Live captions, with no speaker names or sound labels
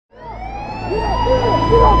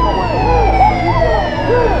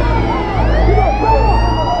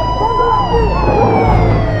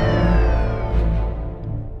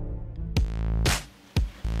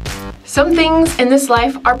Some things in this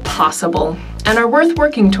life are possible and are worth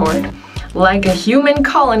working toward, like a human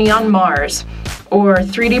colony on Mars, or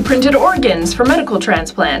 3D printed organs for medical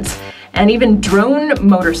transplants, and even drone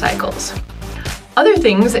motorcycles. Other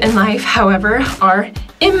things in life, however, are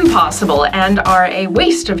impossible and are a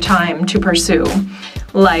waste of time to pursue,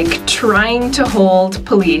 like trying to hold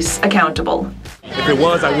police accountable. If it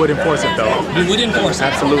was, I would enforce it though. You would enforce it?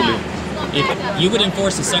 Absolutely. If you would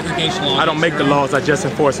enforce the segregation law? I don't make the laws, I just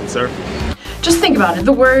enforce them, sir. Just think about it.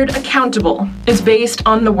 The word accountable is based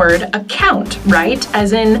on the word account, right?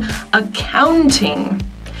 As in accounting.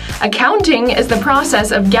 Accounting is the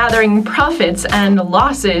process of gathering profits and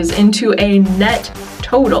losses into a net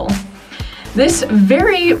total. This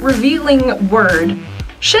very revealing word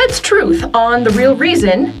sheds truth on the real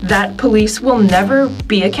reason that police will never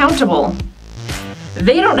be accountable.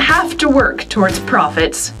 They don't have to work towards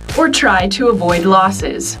profits or try to avoid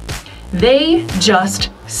losses. They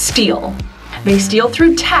just steal. They steal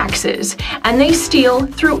through taxes, and they steal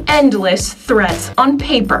through endless threats on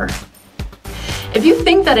paper. If you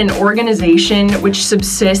think that an organization which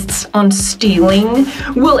subsists on stealing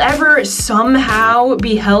will ever somehow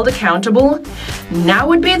be held accountable, now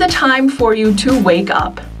would be the time for you to wake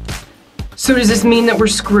up. So does this mean that we're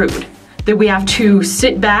screwed? That we have to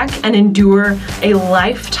sit back and endure a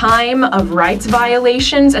lifetime of rights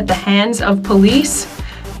violations at the hands of police?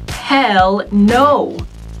 Hell no.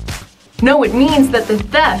 No, it means that the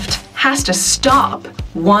theft has to stop,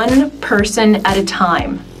 one person at a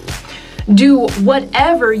time. Do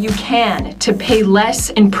whatever you can to pay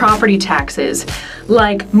less in property taxes,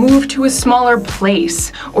 like move to a smaller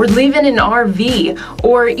place, or live in an RV,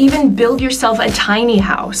 or even build yourself a tiny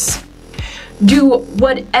house. Do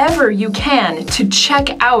whatever you can to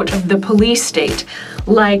check out of the police state,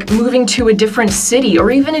 like moving to a different city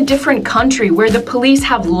or even a different country where the police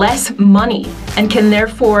have less money and can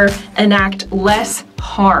therefore enact less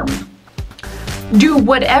harm. Do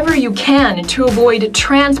whatever you can to avoid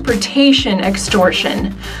transportation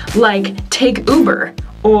extortion, like take Uber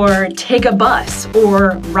or take a bus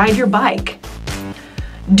or ride your bike.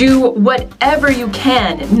 Do whatever you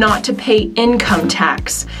can not to pay income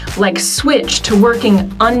tax, like switch to working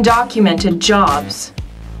undocumented jobs.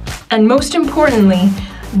 And most importantly,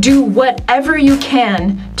 do whatever you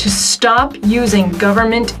can to stop using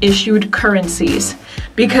government-issued currencies,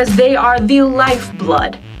 because they are the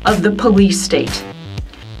lifeblood of the police state.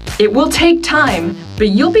 It will take time, but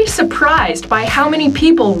you'll be surprised by how many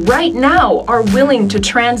people right now are willing to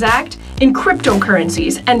transact in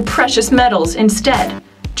cryptocurrencies and precious metals instead.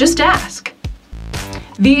 Just ask.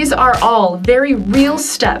 These are all very real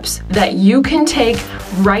steps that you can take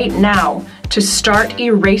right now to start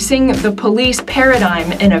erasing the police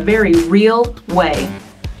paradigm in a very real way.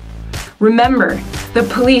 Remember, the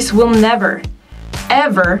police will never,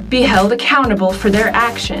 ever be held accountable for their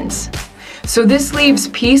actions. So this leaves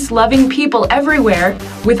peace-loving people everywhere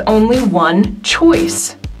with only one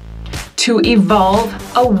choice: to evolve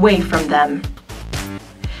away from them.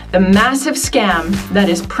 The massive scam that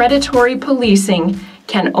is predatory policing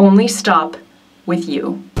can only stop with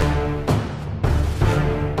you.